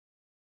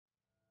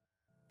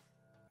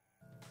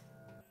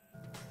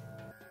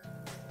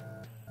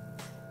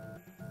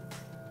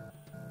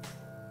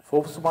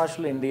Forbes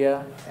Marshall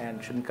India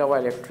and Shinkawa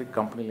Electric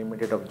Company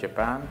Limited of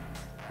Japan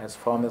has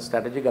formed a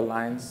strategic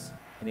alliance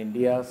in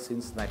India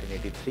since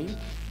 1983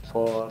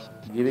 for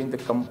giving the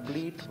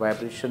complete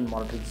vibration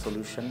monitoring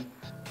solution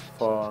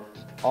for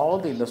all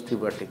the industry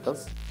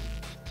verticals.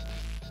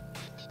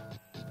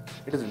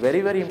 It is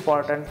very, very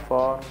important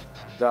for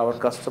our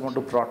customer to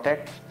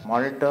protect,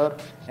 monitor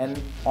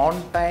and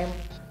on-time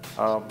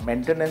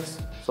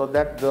maintenance so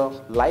that the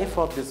life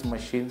of these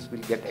machines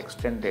will get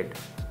extended.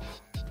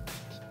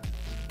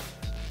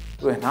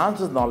 To enhance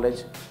this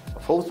knowledge,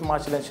 Forbes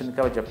Marshall and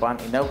Shinkawa Japan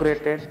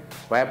inaugurated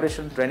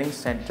Vibration Training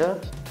Center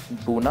in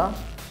Pune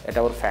at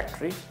our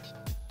factory.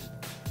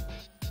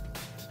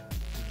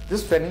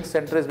 This training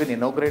center has been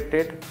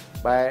inaugurated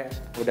by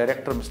the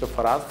director Mr.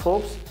 Farhad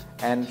Forbes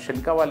and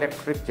Shinkawa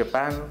Electric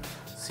Japan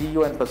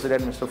CEO and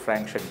President Mr.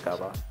 Frank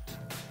Shinkawa.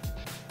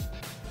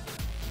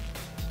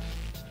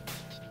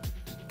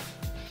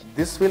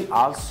 This will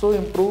also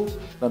improve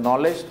the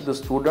knowledge to the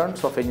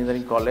students of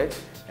engineering college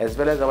as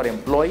well as our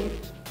employee,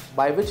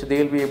 by which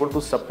they will be able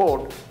to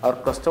support our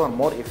customer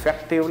more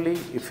effectively,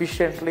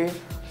 efficiently,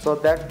 so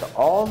that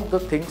all the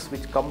things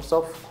which comes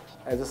off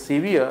as a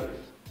severe,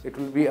 it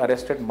will be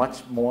arrested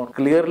much more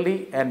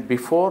clearly and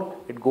before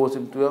it goes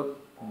into a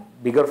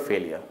bigger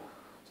failure.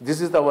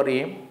 This is our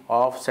aim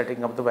of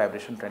setting up the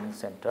Vibration Training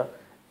Center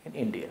in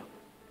India.